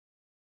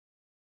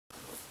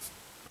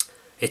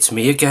It's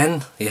me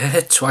again.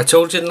 Yeah, I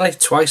told you, didn't I?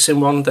 Twice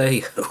in one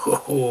day.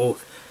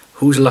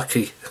 Who's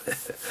lucky?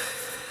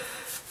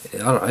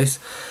 Yeah, alright.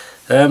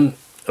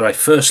 Right,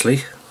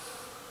 firstly,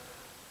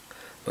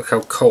 look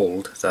how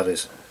cold that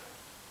is.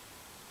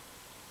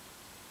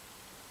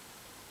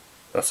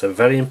 That's a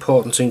very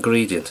important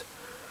ingredient.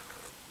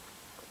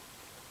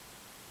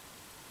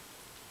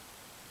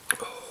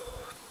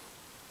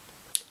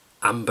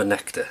 Amber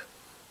nectar.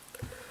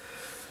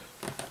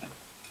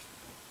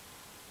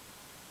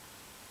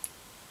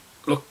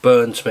 Look,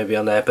 burns maybe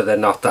on there, but they're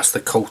not. That's the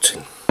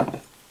coating.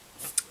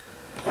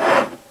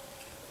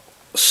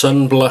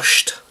 Sun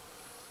blushed.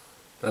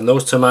 And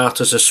those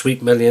tomatoes are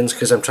sweet millions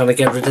because I'm trying to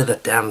get rid of the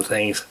damn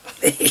things.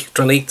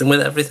 Trying to eat them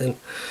with everything.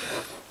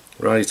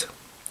 Right.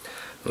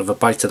 I'll have a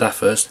bite of that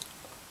first.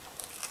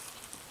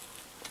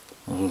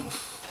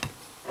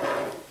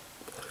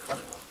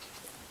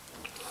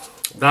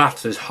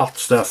 That is hot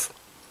stuff.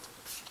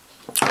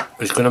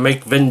 It's going to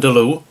make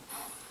vindaloo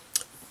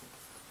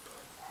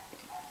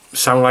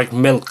sound like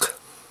milk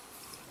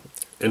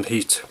in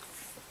heat.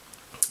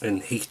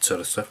 In heat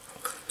sort of stuff.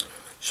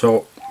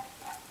 So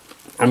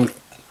I'm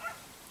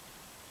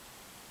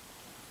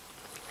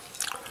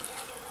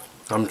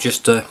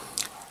just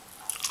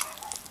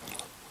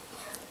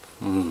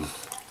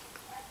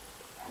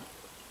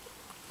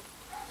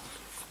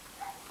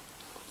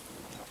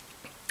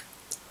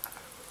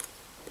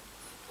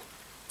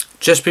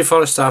just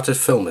before I started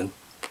filming,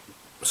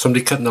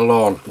 somebody cutting the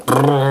lawn.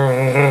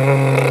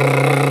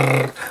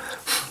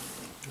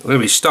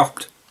 We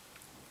stopped.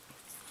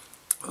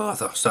 Oh, I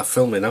thought I'd start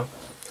filming now.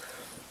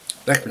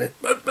 Next minute.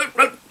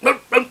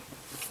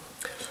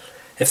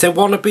 If they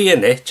want to be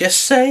in it,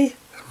 just say.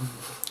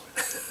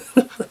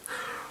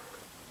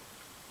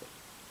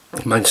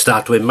 Might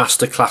start doing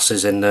master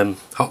classes in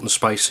hot and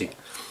spicy.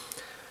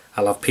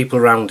 I'll have people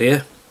around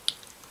here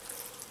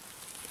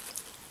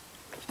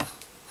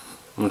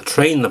and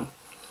train them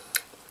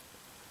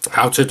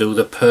how to do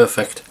the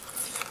perfect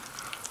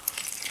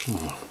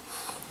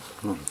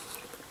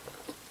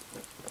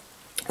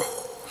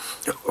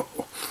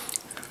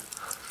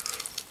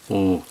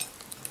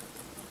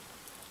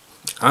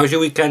How's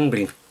your weekend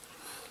been?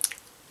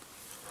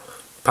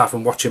 Apart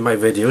from watching my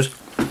videos.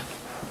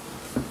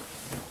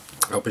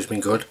 I hope it's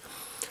been good.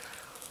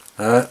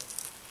 What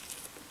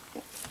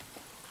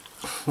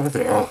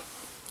the hell?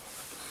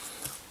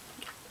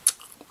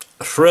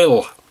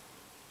 Thrill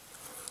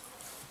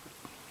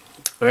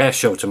air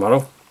show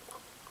tomorrow,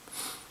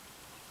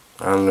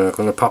 and I'm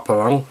going to pop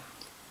along.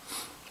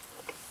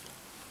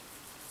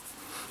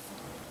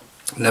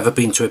 Never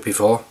been to it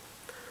before,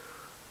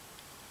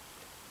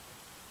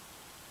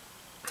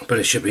 but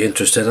it should be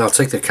interesting. I'll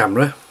take the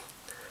camera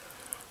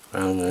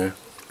and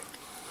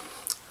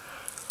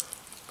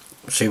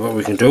see what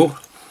we can do.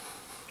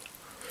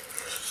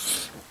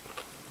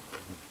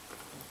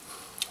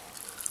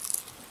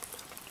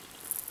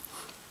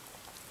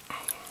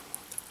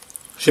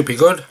 Should be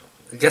good.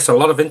 It gets a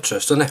lot of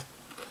interest, doesn't it?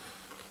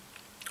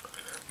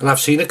 And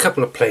I've seen a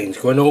couple of planes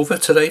going over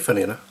today,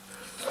 funny enough.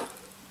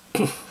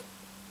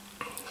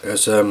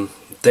 There's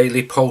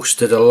Daily Post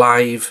did a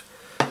live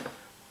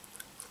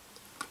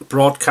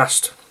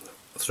broadcast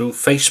through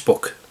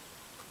Facebook,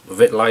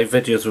 live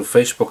video through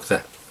Facebook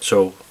there.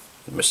 So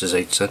Mrs.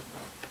 H said,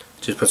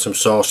 just put some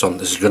sauce on.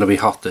 This is going to be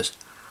hot, this.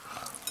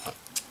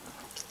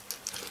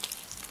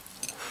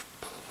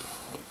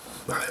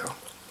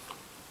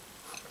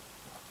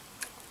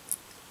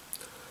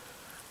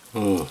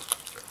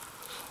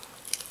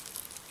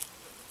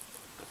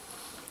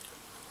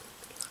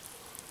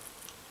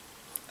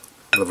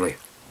 Lovely.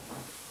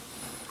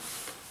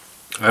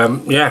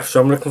 Yeah, so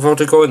I'm looking forward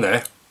to going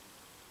there.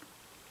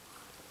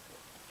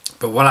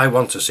 But what I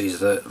want to see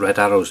is the Red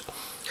Arrows.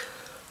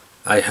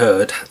 I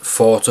heard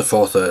 4 to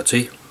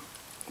 4:30.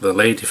 The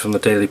lady from the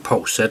Daily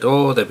Post said,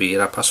 oh, they'll be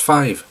here at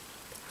 5:30.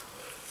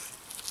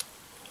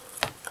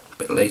 A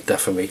bit late there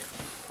for me.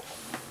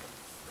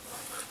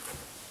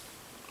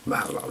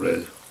 Well, not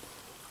really.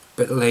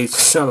 Bit late.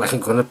 Sound like I'm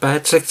going to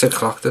bed 6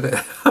 o'clock, doesn't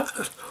it?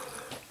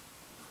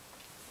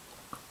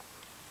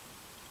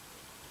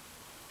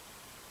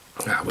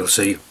 Yeah, we'll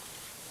see.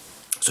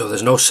 So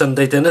there's no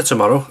Sunday dinner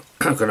tomorrow.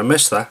 I'm going to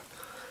miss that.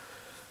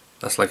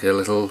 That's like a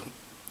little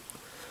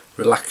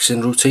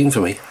relaxing routine for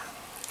me.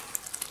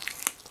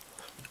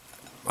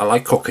 I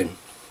like cooking.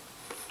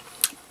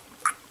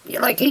 You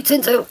like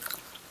eating too?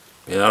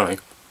 Yeah, alright.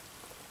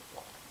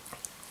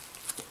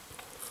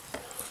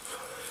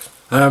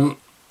 I'm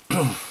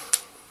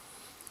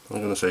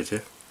going to say to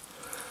you,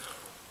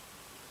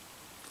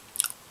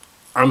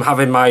 I'm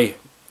having my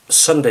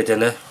Sunday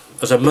dinner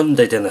as a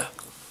Monday dinner.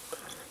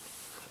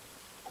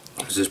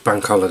 Because it's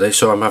bank holiday,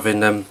 so I'm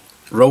having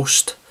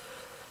roast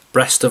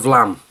breast of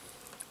lamb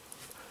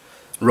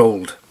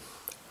rolled,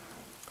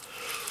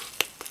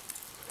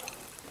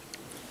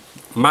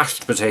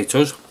 mashed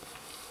potatoes,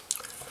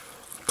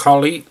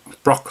 collie,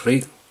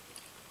 broccoli,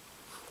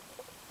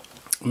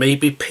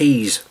 maybe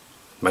peas.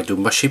 Might do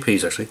mushy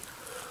peas actually.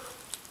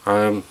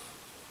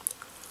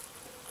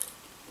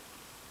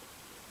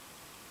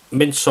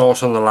 Mint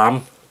sauce on the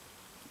lamb,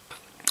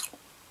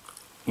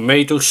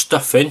 May do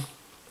stuffing,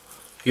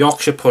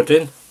 Yorkshire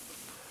pudding,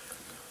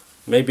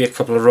 maybe a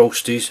couple of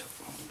roasties,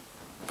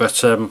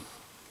 but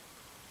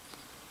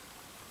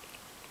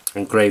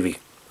and gravy.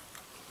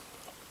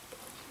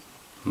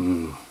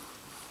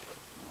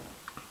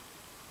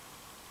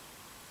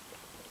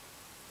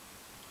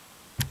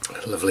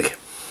 Lovely.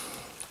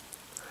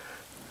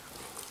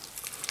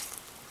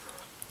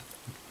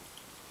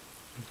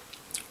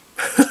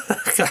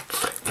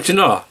 Do you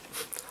know,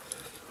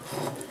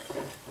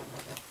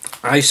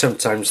 I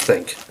sometimes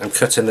think, I'm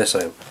cutting this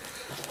out,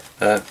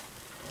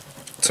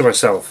 to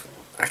myself,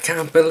 I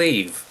can't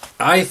believe,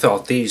 I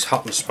thought these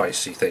hot and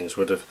spicy things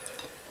would have,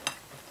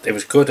 it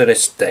was good in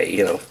its day,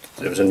 you know,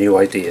 it was a new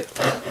idea.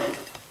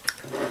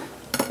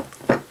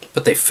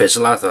 But they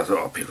fizzle out. I thought,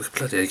 oh, people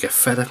bloody get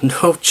fed up.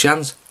 No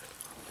chance.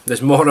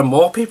 There's more and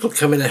more people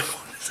coming in.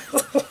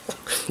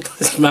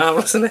 It's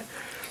marvellous, isn't it?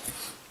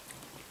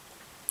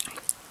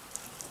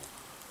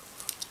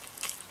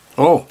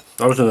 Oh,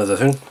 that was another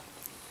thing.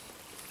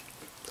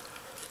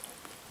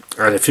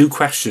 I had a few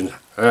questions.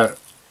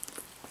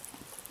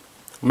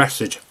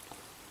 Message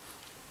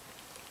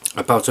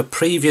about a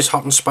previous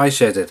hot and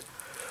spicy I did.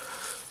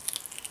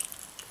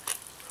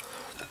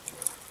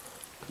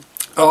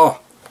 Oh,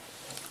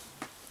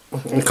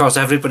 of course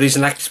everybody's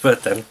an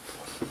expert then.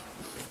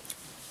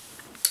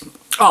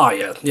 Oh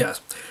yeah, yes.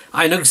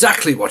 I know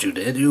exactly what you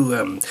did.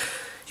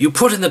 You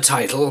put in the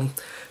title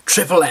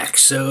Triple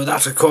X, so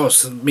that of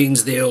course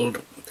means the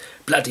old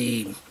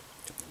bloody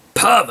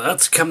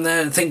perverts come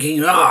there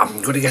thinking, oh,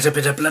 I'm going to get a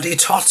bit of bloody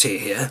totty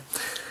here.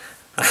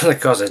 And of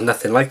course there's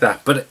nothing like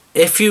that. But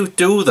if you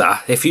do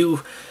that, if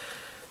you,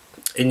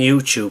 in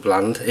YouTube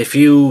land, if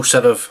you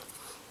sort of,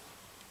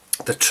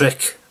 the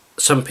trick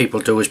some people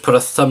do is put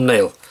a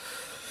thumbnail.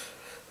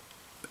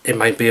 It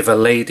might be of a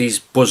lady's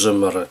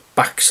bosom or a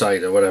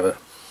backside or whatever.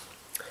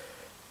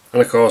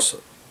 And of course,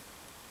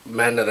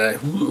 men are there,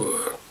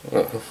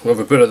 have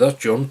a bit of that,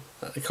 John.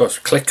 Of course,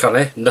 click on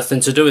it,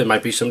 nothing to do. It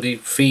might be somebody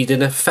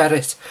feeding a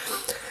ferret.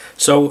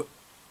 So,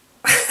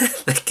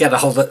 they get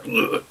all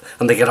the,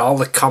 and they get all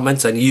the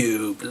comments and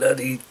you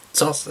bloody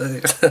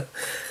sausage.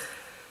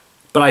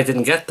 But I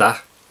didn't get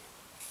that.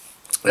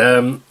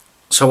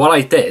 So what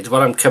I did,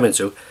 what I'm coming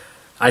to,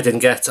 I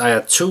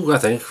had 2, I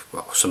think,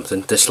 well,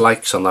 something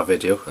dislikes on that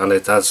video, and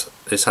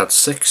it's had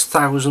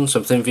 6,000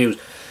 something views.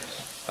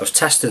 I was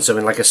testing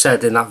something, like I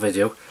said, in that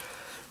video.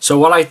 So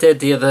what I did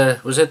the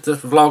other, was it the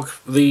vlog,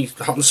 the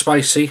hot and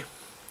spicy,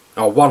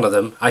 or one of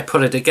them, I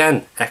put it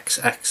again,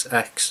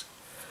 XXX,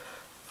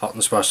 hot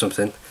and spicy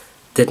something.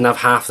 Didn't have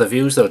half the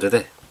views though, did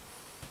it?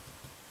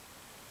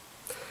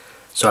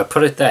 So I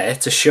put it there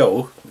to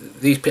show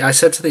these people. I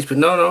said to these people,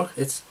 no,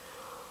 it's,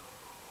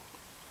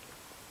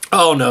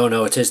 oh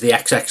no, it is the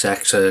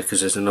XXX, because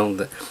there's no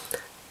that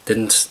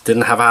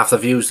didn't have half the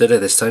views, did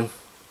it, this time?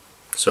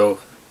 So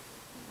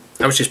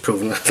I was just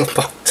proving a little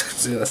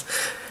point.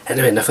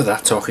 Anyway, enough of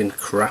that talking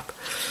crap.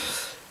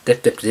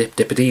 Dip,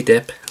 dippity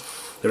dip.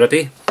 You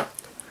ready?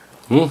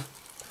 Oh,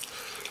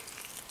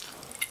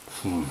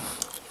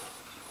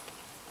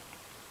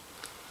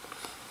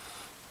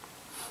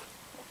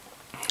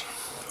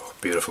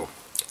 beautiful.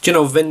 Do you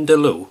know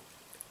Vindaloo?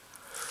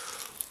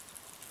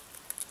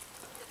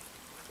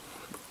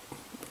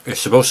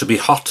 It's supposed to be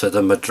hotter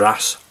than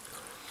Madras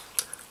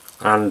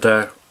and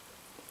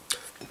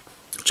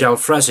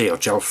Jalfrezi or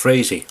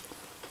Jalfrezi,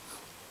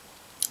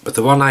 but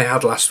the one I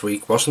had last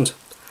week wasn't.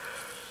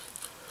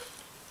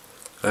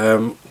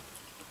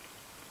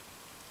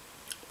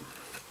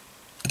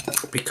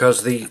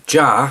 Because the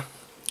jar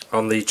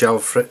on the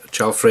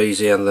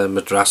Jalfrezi and the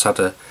Madras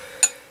had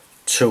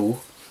two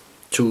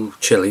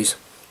chilies,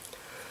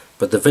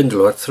 but the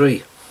Vindaloo had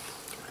 3.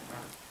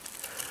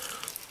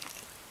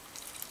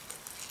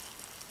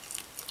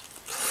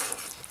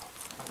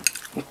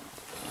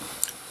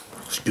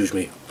 Excuse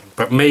me,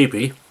 but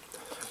maybe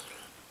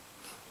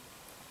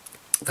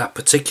that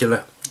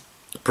particular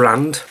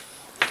brand,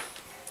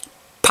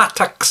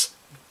 Patax,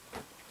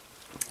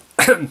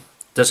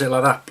 does it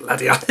like that.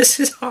 Bloody hell, this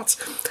is hot.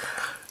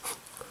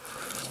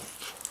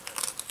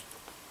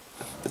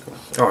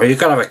 Oh, you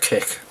gotta have a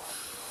kick.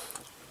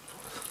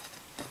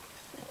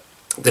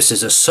 This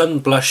is a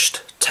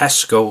sun-blushed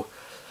Tesco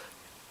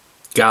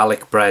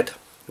garlic bread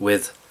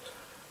with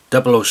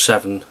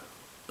 007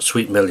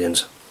 Sweet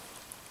Millions.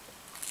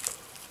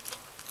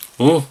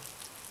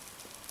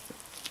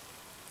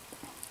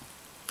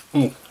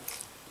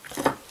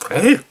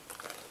 Hey,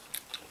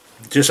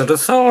 just had a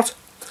thought.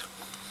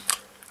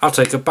 I'll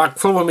take a bag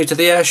full with me to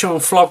the air show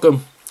and flog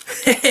them.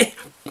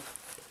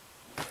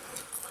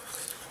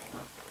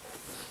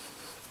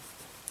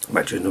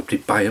 Imagine nobody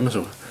buy them or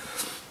something.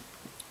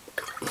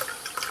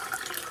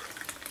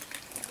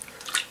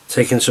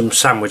 Taking some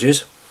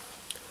sandwiches.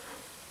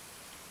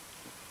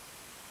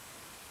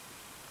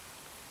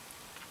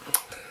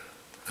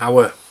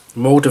 Our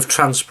mode of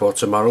transport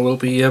tomorrow will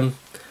be,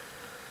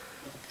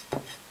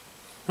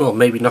 well,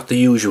 maybe not the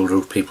usual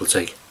route people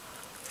take.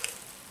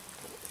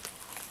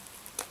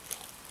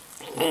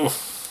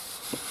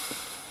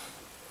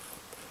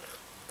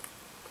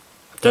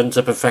 Done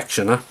to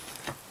perfection, huh?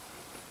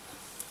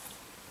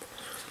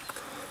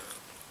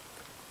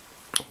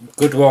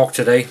 good walk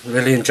today,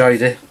 really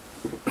enjoyed it.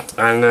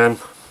 And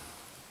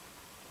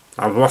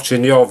I'm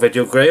watching your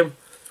video, Graham.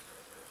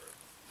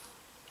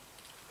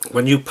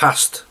 When you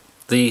passed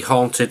the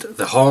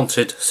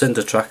haunted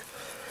cinder track,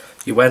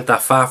 you went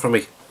that far from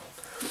me.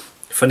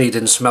 Funny you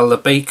didn't smell the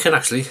bacon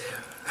actually.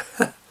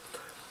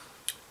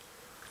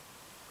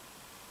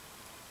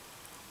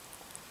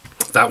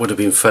 That would have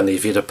been funny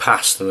if you'd have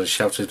passed and had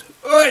shouted,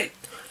 "Oi!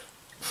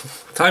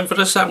 Time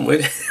for a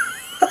sandwich."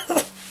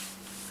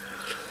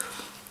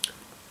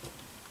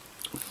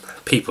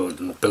 People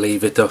wouldn't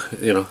believe it though,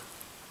 you know.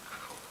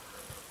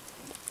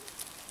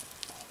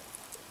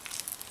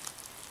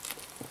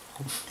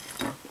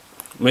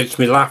 Makes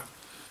me laugh.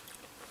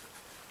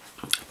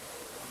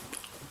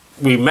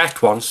 We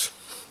met once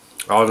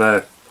on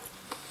a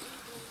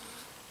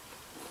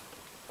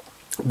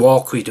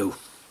walk we do,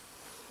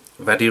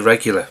 very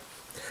regular,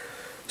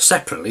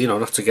 separately, you know,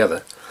 not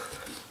together.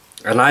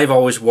 And I've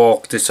always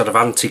walked it sort of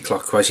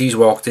anti-clockwise, he's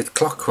walked it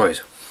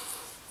clockwise.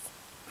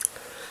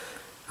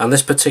 And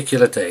this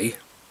particular day,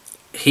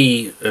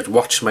 he had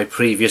watched my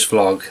previous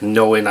vlog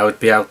knowing I would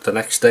be out the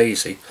next day, you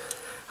see,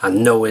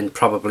 and knowing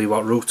probably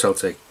what route I'll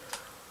take.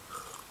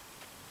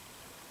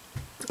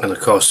 And of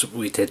course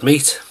we did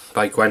meet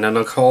by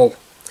Gwenannog Hall,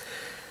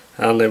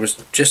 and it was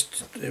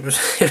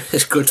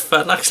good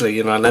fun actually,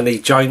 you know. And then he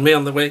joined me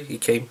on the way, he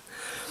came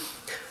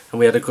and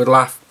we had a good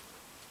laugh.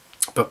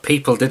 But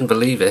people didn't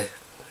believe it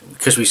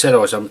because we said,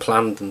 oh, it's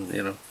unplanned, and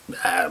you know,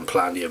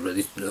 unplanned, you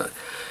really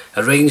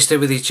arranged it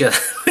with each other.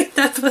 We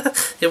never,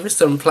 it was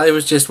unplanned, it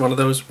was just one of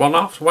those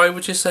one-offs. Why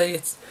would you say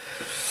it?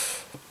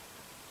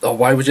 Or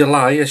why would you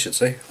lie, I should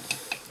say.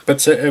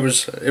 But it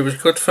was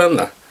good fun,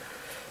 that.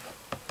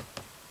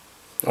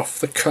 Off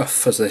the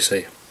cuff, as they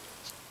say.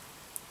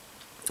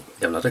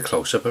 You haven't had a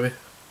close-up of it?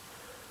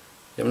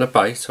 You having a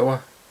bite or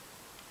what?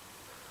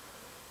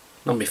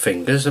 Not my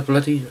fingers are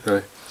bloody...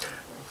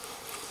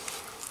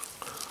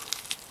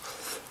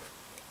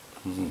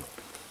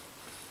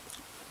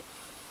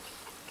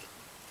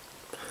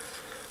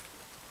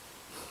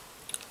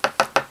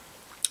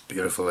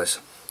 Beautiful this.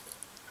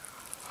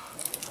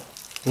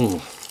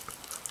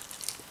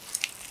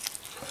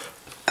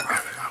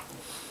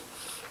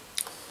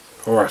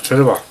 Alright, tell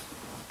you what.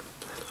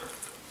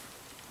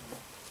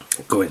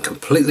 Going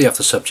completely off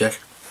the subject,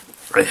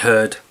 I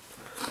heard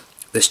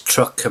this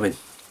truck coming,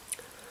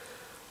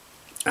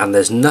 and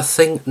there's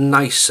nothing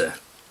nicer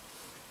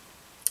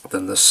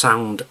than the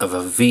sound of a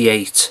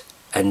V8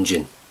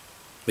 engine,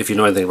 if you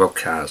know anything about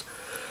cars.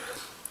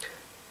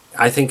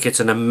 I think it's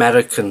an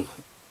American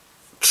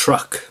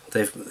truck.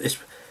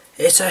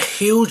 It's a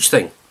huge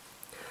thing.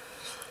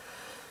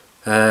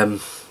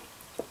 I've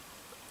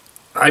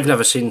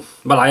never seen,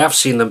 well, I have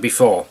seen them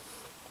before,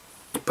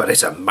 but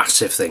it's a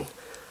massive thing.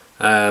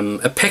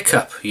 A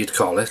pickup, you'd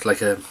call it,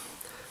 like a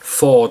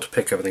Ford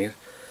pickup, I think,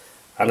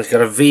 and it's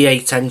got a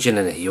V8 engine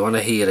in it. You want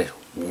to hear it,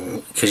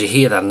 because you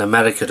hear that in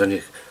America, don't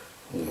you?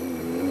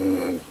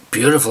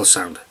 Beautiful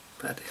sound.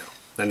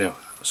 Anyhow,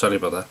 sorry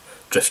about that,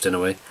 drifting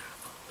away.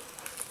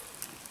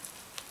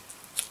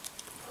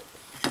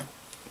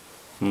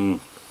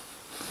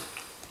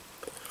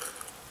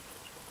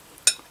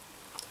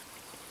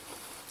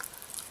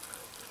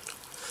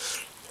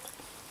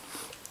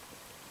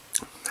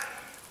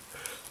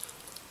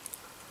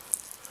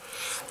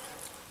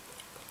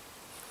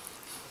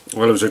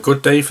 Well, it was a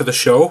good day for the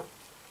show,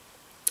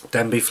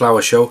 Denby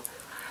Flower Show.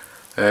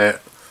 As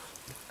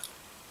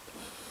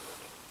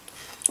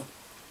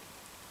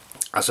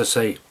I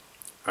say,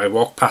 I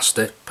walked past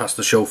it, past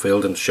the show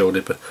field and showed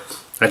it, but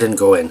I didn't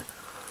go in.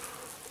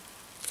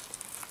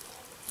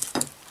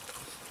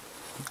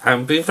 I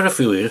haven't been for a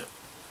few years.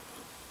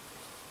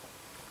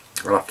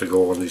 I'll have to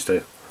go one of these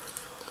days.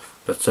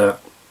 But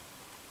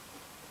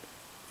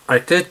I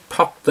did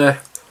pop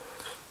there.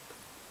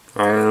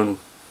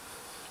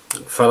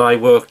 Fellow I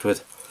worked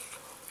with,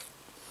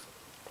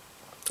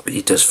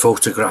 he does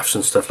photographs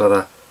and stuff like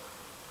that,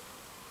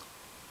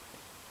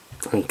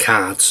 and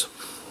cards,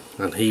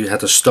 and he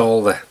had a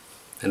stall there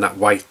in that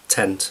white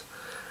tent.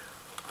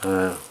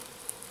 And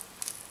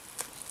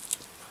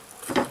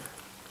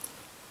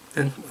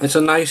it's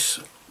a nice,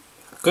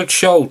 good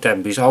show.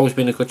 Denby's always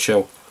been a good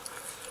show.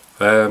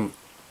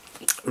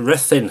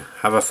 Ruthin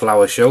have a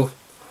flower show.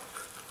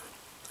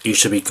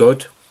 Used to be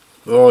good.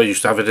 Oh, I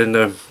used to have it in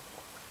the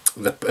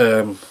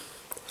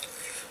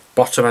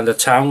bottom end of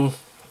town,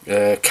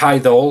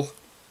 Caidhall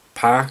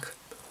Park.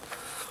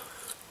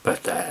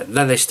 But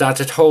then they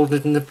started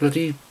holding it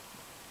in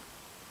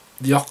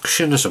the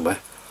auction or somewhere,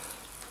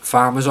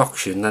 farmers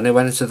auction. Then they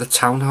went into the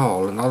town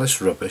hall and all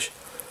this rubbish.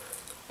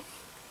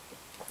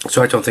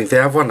 So I don't think they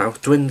have one now.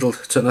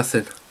 Dwindled to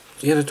nothing.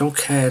 You know, don't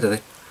care, do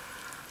they?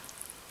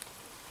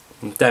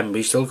 And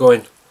Denby's still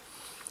going.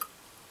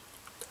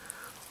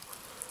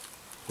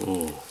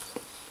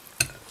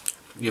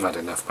 You've had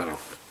enough by now.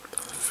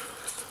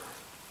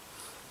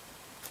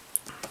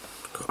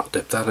 I'll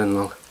dip that in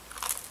now.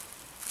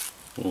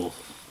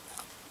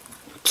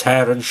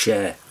 Tear and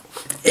share.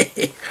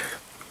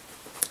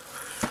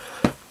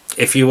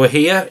 If you were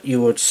here,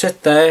 you would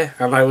sit there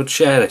and I would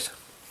share it.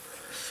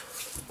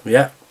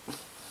 Yeah.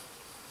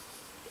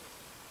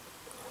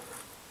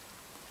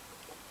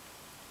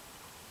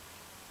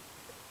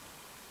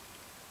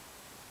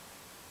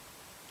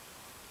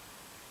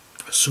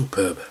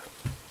 Superb.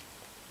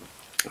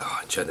 Oh,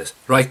 I enjoy this.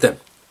 Right then.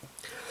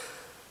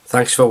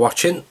 Thanks for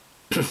watching.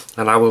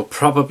 And I will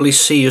probably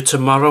see you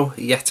tomorrow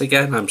yet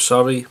again. I'm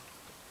sorry.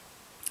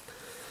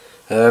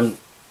 Oh,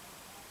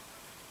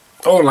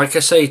 like I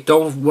say,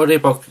 don't worry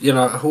about, you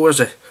know, who was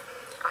it?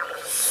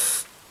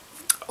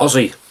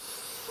 Ozzy.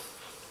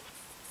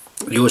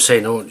 You were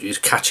saying, oh, he's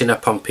catching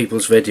up on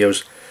people's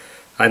videos.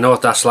 I know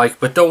what that's like,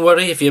 but don't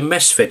worry if you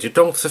miss video.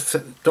 Don't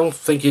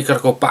think you got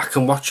to go back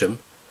and watch them.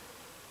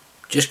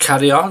 Just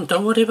carry on.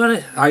 Don't worry about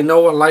it. I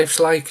know what life's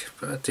like.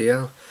 Bloody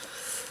hell.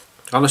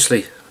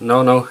 Honestly,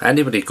 no.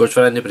 Anybody, good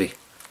for anybody.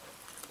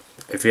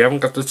 If you haven't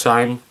got the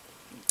time,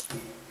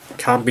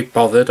 can't be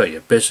bothered, or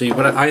you're busy,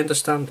 but I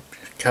understand.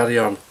 Just carry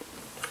on.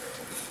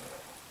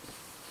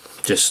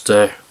 Just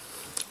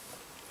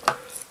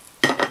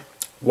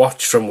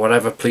watch from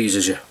whatever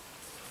pleases you.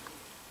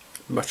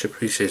 Much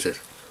appreciated.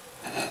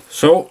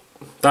 So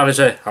that is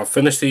it. I'll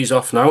finish these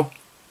off now.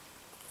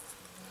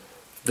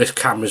 This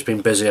camera's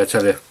been busy, I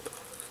tell you.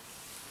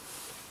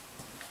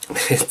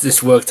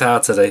 It's worked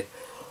hard today.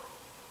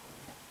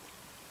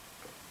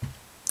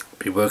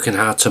 Be working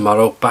hard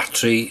tomorrow.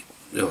 Battery,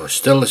 oh,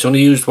 still, it's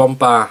only used 1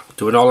 bar.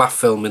 Doing all that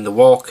filming, the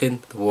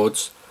walking, the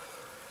woods,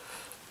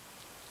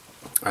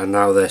 and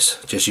now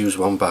this. Just use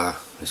 1 bar.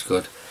 It's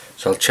good.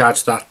 So I'll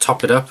charge that,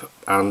 top it up,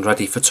 and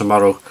ready for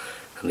tomorrow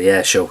and the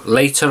air show.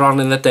 Later on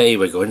in the day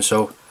we're going,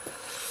 so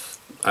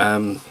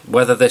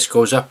whether this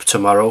goes up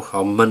tomorrow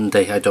or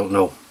Monday, I don't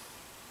know,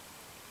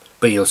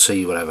 but you'll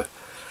see, whatever.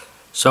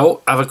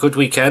 So have a good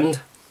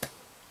weekend,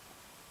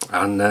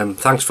 and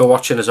thanks for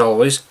watching as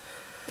always,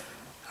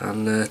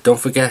 and don't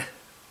forget,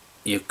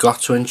 you've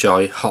got to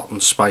enjoy hot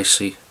and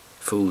spicy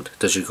food.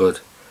 Does you good.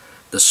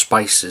 The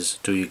spices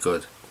do you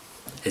good.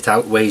 It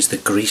outweighs the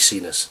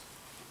greasiness,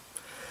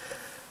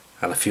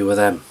 and a few of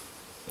them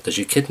does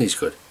your kidneys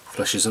good,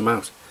 flushes them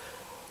out.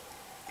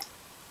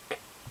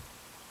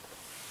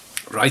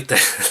 Right there.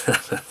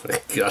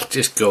 I'll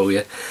just go,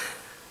 yeah.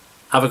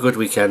 Have a good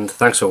weekend.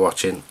 Thanks for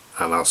watching,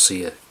 and I'll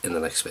see you in the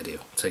next video.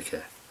 Take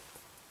care.